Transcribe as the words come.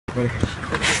Be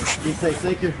safe,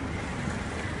 thank you.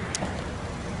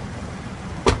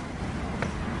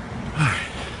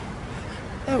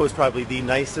 That was probably the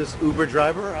nicest Uber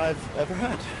driver I've ever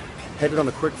had. Headed on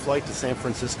a quick flight to San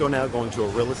Francisco now, going to a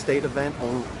real estate event.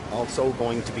 Also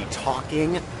going to be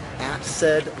talking at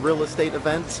said real estate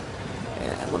event.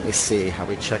 And let me see how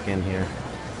we check in here.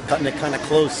 Cutting it kind of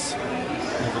close.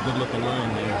 There's a good looking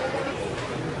line there.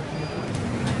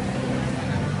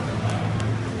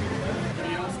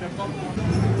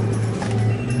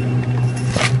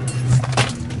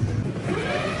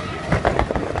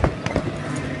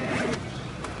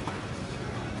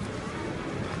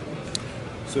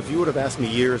 So if you would have asked me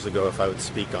years ago if I would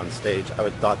speak on stage, I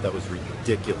would have thought that was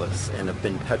ridiculous and have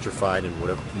been petrified and would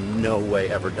have no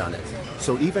way ever done it.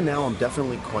 So even now, I'm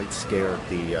definitely quite scared.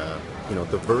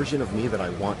 The version of me that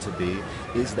I want to be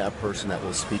is that person that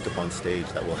will speak up on stage,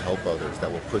 that will help others, that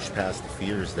will push past the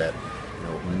fears that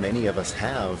many of us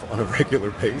have on a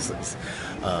regular basis.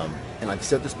 And I've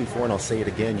said this before and I'll say it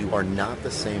again, you are not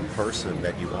the same person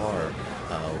that you are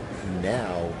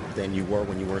now than you were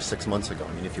when you were 6 months ago.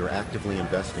 I mean, if you're actively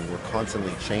investing, we're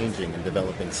constantly changing and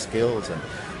developing skills and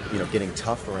getting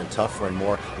tougher and tougher and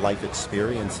more life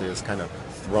experiences kind of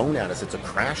thrown at us. It's a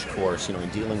crash course, in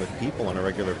dealing with people on a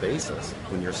regular basis.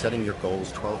 When you're setting your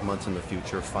goals 12 months in the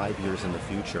future, 5 years in the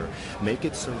future, make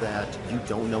it so that you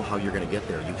don't know how you're going to get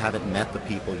there. You haven't met the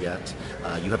people yet.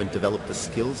 You haven't developed the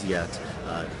skills yet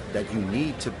that you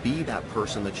need to be that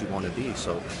person that you want to be.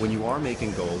 So when you are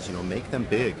making goals, make them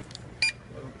big.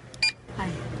 Hi.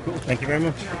 Cool. Thank you very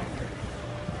much.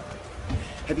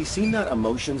 Have you seen that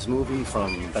emotions movie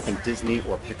from, I think, Disney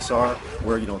or Pixar,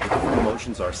 where, the different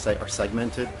emotions are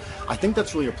segmented? I think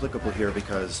that's really applicable here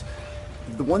because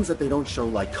the ones that they don't show,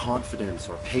 like confidence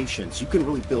or patience, you can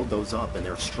really build those up, and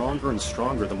they're stronger and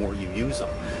stronger the more you use them.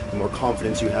 The more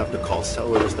confidence you have to call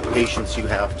sellers, the patience you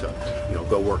have to,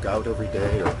 go work out every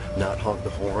day or not honk the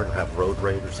horn or have road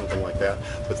rage or something like that.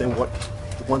 But then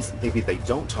the ones that maybe they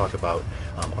don't talk about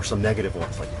are some negative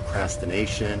ones like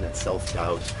procrastination and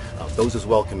self-doubt. Those as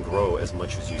well can grow as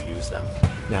much as you use them.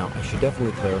 Now, I should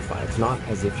definitely clarify, it's not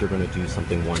as if you're going to do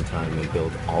something one time and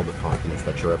build all the confidence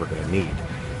that you're ever going to need.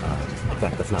 In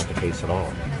fact, that's not the case at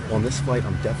all. On this flight,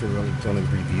 I'm definitely going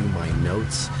to review my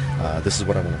notes. This is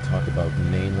what I want to talk about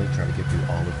mainly, try to get through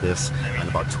all of this in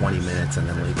about 20 minutes and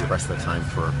then leave the rest of the time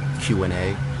for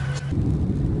Q&A.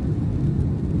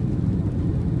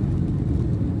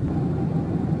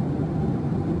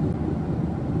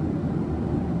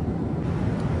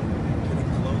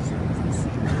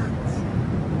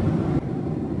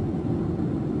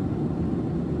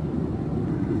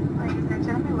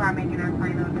 Are making our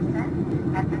final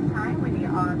descent. At this time, we need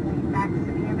all seat backs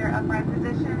to be in their upright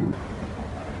position.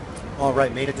 All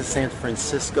right, made it to San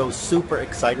Francisco. Super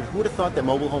excited. Who would have thought that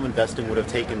mobile home investing would have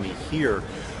taken me here?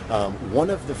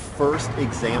 One of the first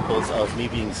examples of me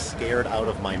being scared out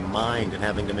of my mind and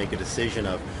having to make a decision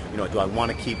of, do I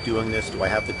want to keep doing this? Do I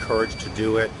have the courage to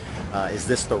do it? Is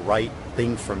this the right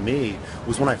thing for me?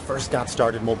 Was when I first got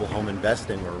started mobile home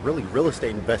investing, or really real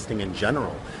estate investing in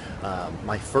general.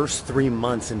 My first 3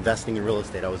 months investing in real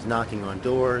estate, I was knocking on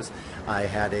doors. I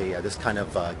had this kind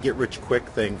of get-rich-quick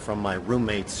thing from my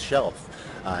roommate's shelf.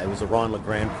 It was a Ron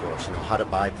LeGrand course, how to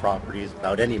buy properties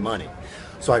without any money.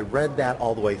 So I read that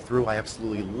all the way through. I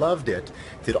absolutely loved it.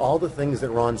 Did all the things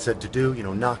that Ron said to do,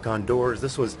 knock on doors.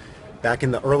 This was back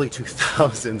in the early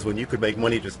 2000s when you could make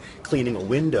money just cleaning a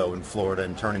window in Florida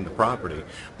and turning the property.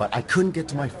 But I couldn't get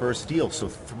to my first deal. So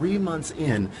 3 months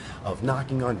in of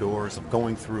knocking on doors, of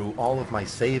going through all of my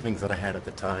savings that I had at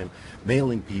the time,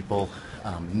 mailing people,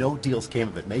 no deals came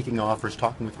of it, making offers,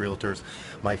 talking with realtors.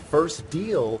 My first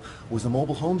deal was a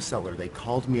mobile home seller. They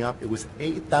called me up. It was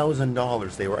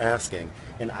 $8,000 they were asking.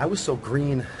 And I was so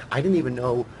green, I didn't even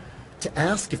know to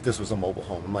ask if this was a mobile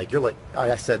home. I'm like,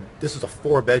 I said, this is a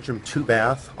 4-bedroom,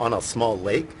 2-bath on a small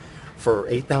lake for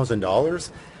 $8,000.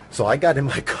 So I got in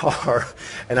my car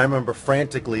and I remember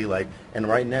frantically and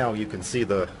right now you can see I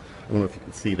don't know if you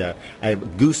can see that. I have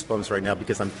goosebumps right now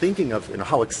because I'm thinking of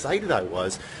how excited I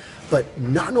was, but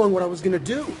not knowing what I was going to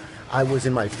do. I was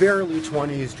in my very early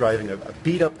 20s driving a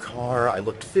beat-up car. I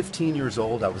looked 15 years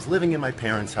old. I was living in my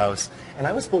parents' house, and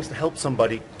I was supposed to help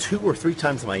somebody 2 or 3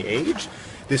 times my age,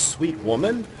 this sweet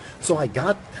woman. So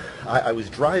I was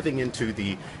driving into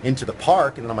the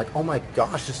park, and then I'm like, oh my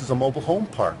gosh, this is a mobile home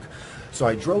park. So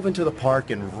I drove into the park,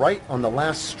 and right on the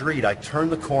last street, I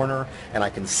turned the corner, and I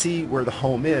can see where the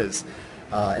home is.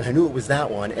 And I knew it was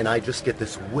that one, and I just get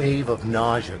this wave of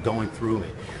nausea going through me.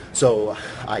 So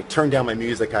I turned down my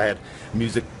music. I had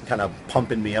music kind of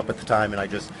pumping me up at the time, and I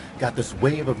just got this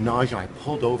wave of nausea. I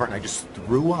pulled over, and I just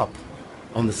threw up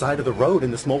on the side of the road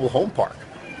in this mobile home park.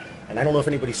 And I don't know if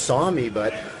anybody saw me,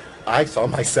 but I saw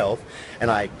myself,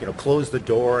 and I, closed the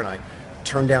door, and I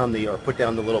turned down or put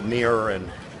down the little mirror, and,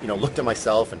 looked at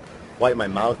myself and wiped my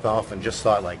mouth off, and just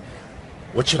thought, like,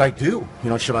 what should I do?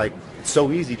 It's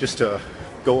so easy just to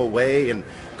go away and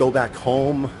go back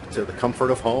home to the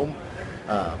comfort of home,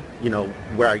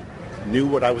 where I knew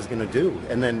what I was going to do.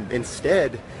 And then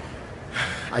instead,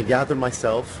 I gathered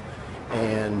myself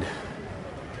and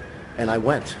I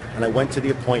went to the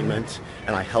appointment,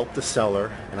 and I helped the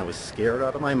seller, and I was scared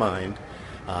out of my mind,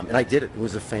 and I did it. It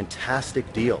was a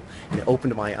fantastic deal, and it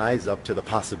opened my eyes up to the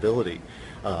possibility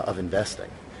of investing.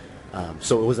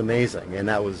 So it was amazing, and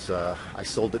that was I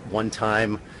sold it one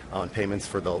time on payments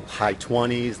for the high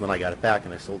 20s, then I got it back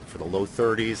and I sold it for the low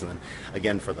 30s, and then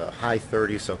again for the high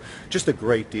 30s. So just a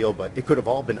great deal, but it could have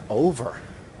all been over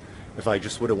if I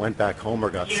just would have went back home or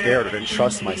got scared or didn't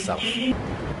trust myself.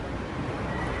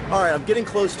 All right, I'm getting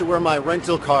close to where my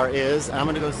rental car is. I'm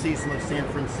going to go see some of San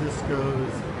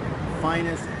Francisco's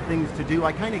finest things to do.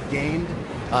 I kind of gained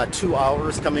 2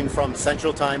 hours coming from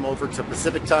Central Time over to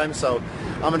Pacific Time, so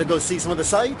I'm going to go see some of the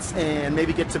sights and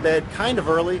maybe get to bed kind of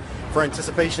early for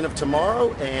anticipation of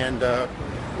tomorrow, and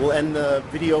we'll end the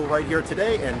video right here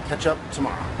today and catch up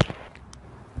tomorrow.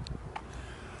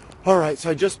 All right, so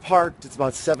I just parked. It's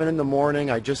about 7 in the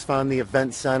morning. I just found the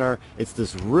event center. It's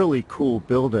this really cool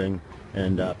building.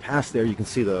 And past there you can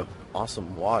see the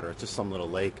awesome water. It's just some little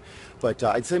lake. But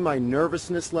I'd say my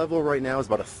nervousness level right now is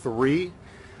about a 3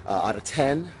 out of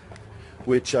 10,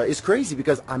 which is crazy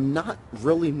because I'm not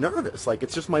really nervous. Like,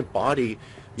 it's just my body,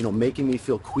 making me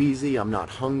feel queasy. I'm not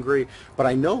hungry. But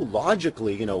I know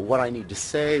logically, what I need to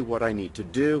say, what I need to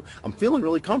do. I'm feeling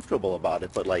really comfortable about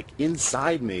it. But like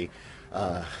inside me,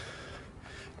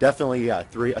 definitely a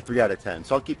 3 out of 10.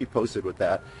 So I'll keep you posted with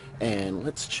that. And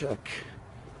let's check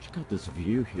out this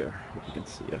view here. Hope you can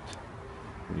see it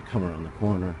when you come around the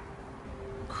corner.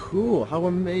 Cool. How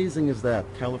amazing is that?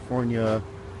 California,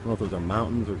 I don't know if those are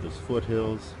mountains or just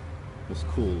foothills. This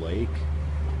cool lake.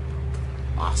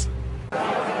 Awesome.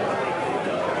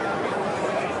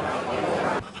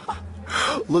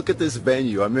 Look at this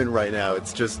venue I'm in right now.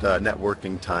 It's just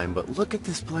networking time, but look at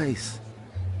this place.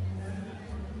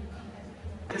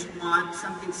 Just want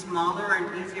something smaller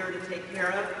and easier to take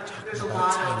care of. There's a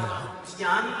lot of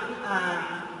young,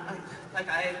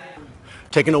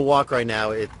 Taking a walk right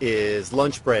now. It is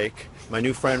lunch break. My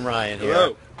new friend Ryan here.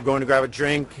 Hello. We're going to grab a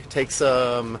drink, take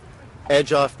some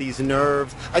edge off these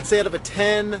nerves. I'd say out of a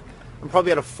 10, I'm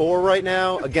probably at a 4 right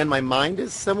now. Again, my mind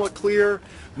is somewhat clear.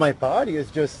 My body is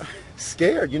just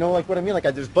scared. Like what I mean? Like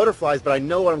there's butterflies, but I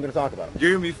know what I'm going to talk about.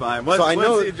 You're going to be fine. Once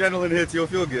the adrenaline hits, you'll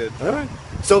feel good. All right.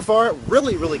 So far,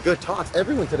 really, really good talks.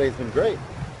 Everyone today has been great.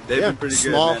 They've been pretty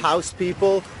good, Small man. house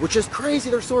people, which is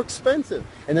crazy. They're so expensive.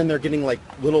 And then they're getting like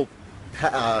little,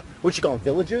 what you call them,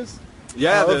 villages?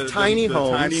 Yeah, of tiny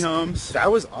homes. Tiny homes.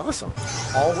 That was awesome.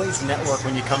 Always network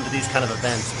when you come to these kind of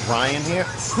events. Ryan here,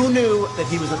 who knew that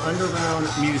he was an underground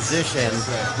musician?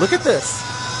 Look at this.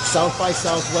 South by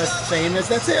Southwest famous.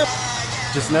 That's it.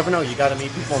 Just never know. You got to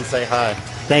meet people and say hi.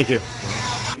 Thank you.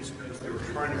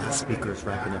 The speaker's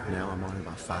wrapping up now. I'm on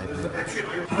about 5 minutes.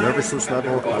 Nervousness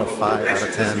level out of 5 out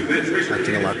of 10.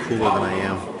 Acting a lot cooler than I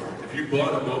am. If you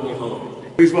bought a mobile home,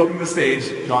 please welcome to the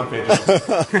stage, John Fedro.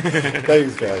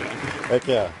 Thanks, guys. Heck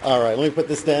yeah. All right, let me put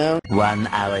this down. 1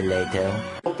 hour later.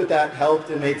 Hope that helped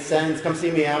and made sense. Come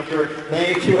see me after.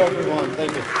 Thank you, everyone.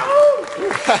 Thank you.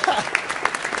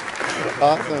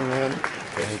 Awesome, man.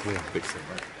 Thank you.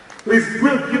 Please,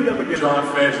 we'll give them a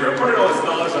John Fedro. $100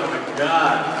 oh my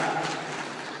God.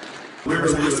 We're a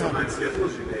little behind schedule,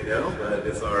 as you may know, but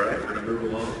it's all right. We're going to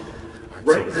move along.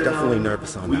 So I was definitely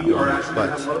nervous on that We are one, actually but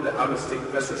going to load the out-of-state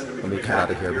investors. let me cut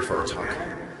out of here before I talk.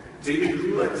 David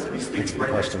Kulik, he speaks Any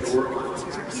questions? He's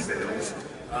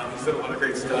done a lot of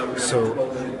great stuff.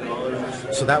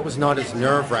 So that was not as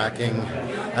nerve-wracking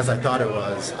as I thought it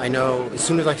was. I know as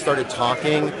soon as I started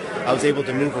talking, I was able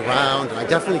to move around, and I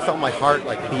definitely felt my heart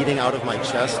like beating out of my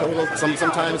chest a little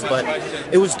sometimes, but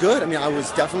it was good. I mean, I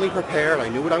was definitely prepared. I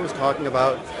knew what I was talking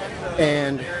about,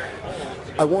 and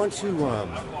I want to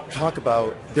talk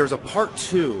about, there's a part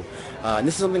 2, and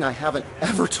this is something I haven't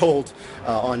ever told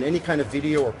on any kind of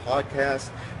video or podcast.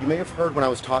 You may have heard when I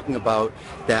was talking about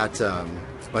that,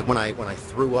 like when I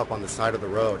threw up on the side of the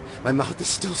road. My mouth is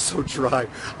still so dry.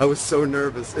 I was so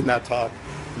nervous in that talk.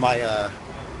 My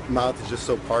mouth is just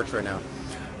so parched right now.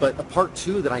 But a part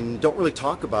 2 that I don't really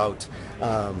talk about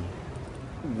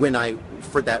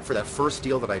for that first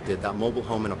deal that I did, that mobile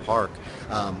home in a park,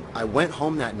 I went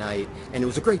home that night and it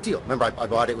was a great deal. Remember, I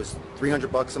bought it was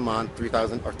 $300 a month,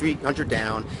 3,000 or 300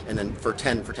 down, and then for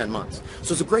 10 months.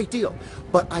 So it's a great deal.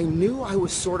 But I knew I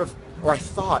was sort of, or I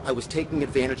thought I was taking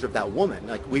advantage of that woman.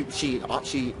 Like she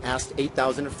asked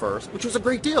 $8,000 at first, which was a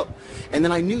great deal, and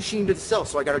then I knew she needed to sell,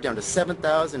 so I got her down to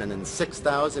 $7,000 and then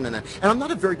 $6,000, and I'm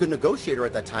not a very good negotiator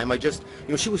at that time. I just,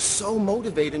 she was so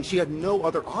motivated and she had no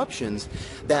other options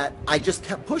that I just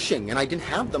kept pushing, and I didn't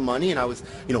have the money, and I was,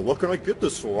 what can I get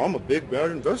this for? I'm a big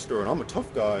bad investor and I'm a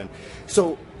tough guy, and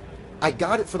so I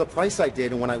got it for the price I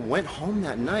did. And when I went home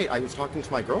that night, I was talking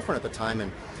to my girlfriend at the time,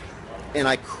 and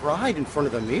I cried in front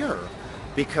of the mirror,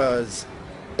 because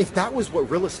if that was what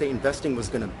real estate investing was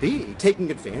going to be, taking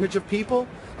advantage of people,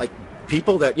 like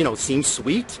people that, seem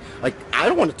sweet, like I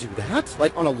don't want to do that,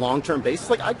 like on a long-term basis.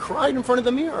 Like I cried in front of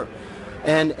the mirror.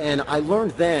 And I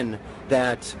learned then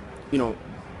that,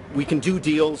 we can do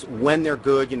deals when they're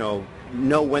good,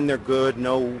 know when they're good,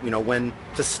 know when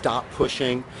to stop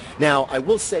pushing. Now, I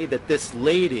will say that this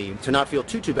lady, to not feel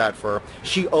too bad for her,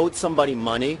 she owed somebody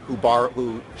money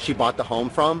who she bought the home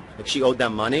from. Like she owed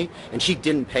them money, and she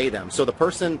didn't pay them. So the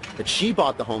person that she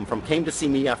bought the home from came to see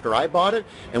me after I bought it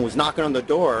and was knocking on the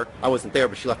door. I wasn't there,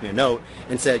 but she left me a note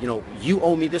and said, you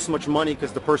owe me this much money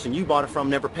because the person you bought it from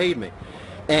never paid me.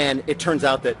 And it turns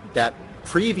out that that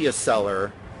previous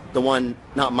seller, the one,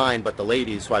 not mine, but the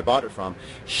ladies who I bought it from,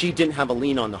 she didn't have a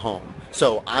lien on the home.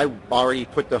 So I already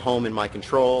put the home in my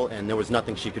control, and there was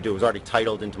nothing she could do. It was already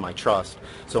titled into my trust.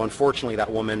 So unfortunately, that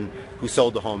woman who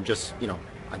sold the home just,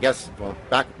 I guess, well,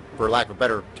 back for lack of a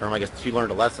better term, I guess she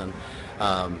learned a lesson.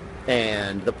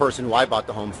 And the person who I bought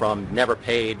the home from never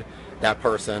paid that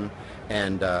person.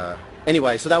 And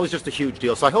anyway, so that was just a huge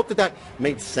deal. So I hope that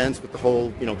made sense with the whole,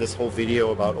 this whole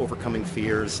video about overcoming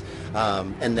fears,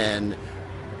 and then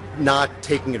not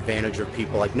taking advantage of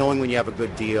people, like knowing when you have a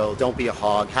good deal, don't be a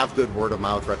hog, have good word of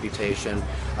mouth reputation.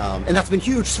 And that's been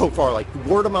huge so far, like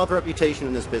word of mouth reputation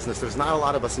in this business. There's not a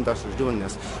lot of us investors doing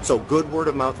this. So good word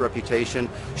of mouth reputation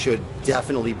should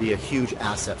definitely be a huge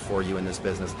asset for you in this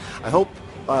business. I hope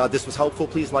this was helpful.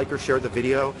 Please like or share the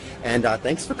video. And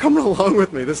thanks for coming along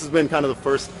with me. This has been kind of the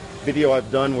first video I've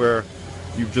done where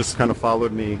you've just kind of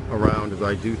followed me around as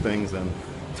I do things and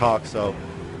talk. So,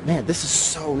 man, this is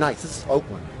so nice. This is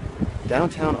Oakland.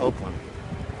 Downtown Oakland.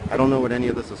 I don't know what any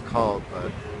of this is called,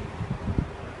 but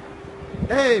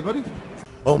hey, buddy.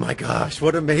 Oh my gosh,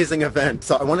 what an amazing event.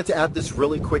 So I wanted to add this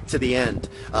really quick to the end.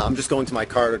 I'm just going to my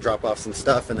car to drop off some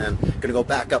stuff, and then gonna go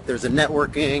back up. There's a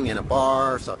networking and a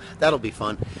bar, so that'll be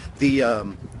fun. The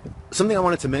something I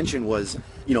wanted to mention was,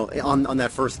 on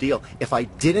that first deal, if I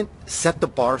didn't set the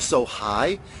bar so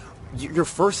high, your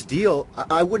first deal,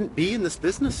 I wouldn't be in this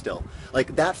business still.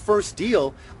 Like that first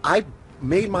deal, I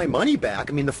made my money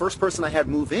back. I mean, the first person I had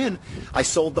move in, I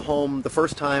sold the home the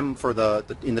first time for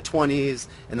in the 20s,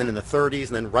 and then in the 30s,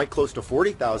 and then right close to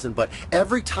 40,000. But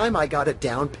every time I got a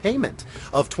down payment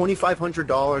of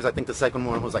 $2,500. I think the second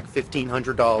one was like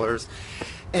 $1,500,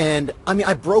 and I mean,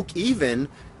 I broke even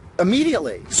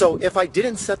immediately. So if I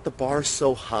didn't set the bar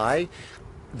so high,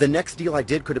 the next deal I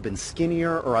did could have been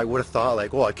skinnier, or I would have thought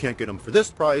like, well, I can't get them for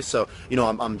this price, so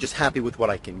I'm just happy with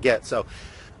what I can get. So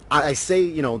I say,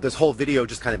 this whole video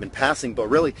just kind of in passing, but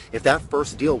really, if that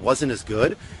first deal wasn't as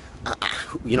good, I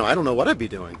don't know what I'd be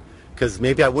doing, because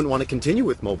maybe I wouldn't want to continue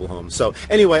with mobile homes. So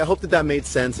anyway, I hope that made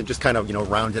sense and just kind of,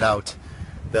 rounded out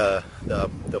the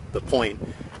point.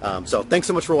 So thanks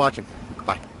so much for watching.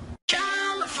 Bye.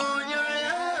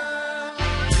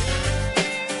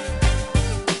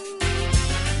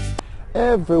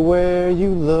 Everywhere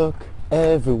you look,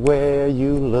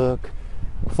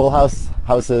 full house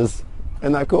houses.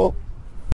 Isn't that cool?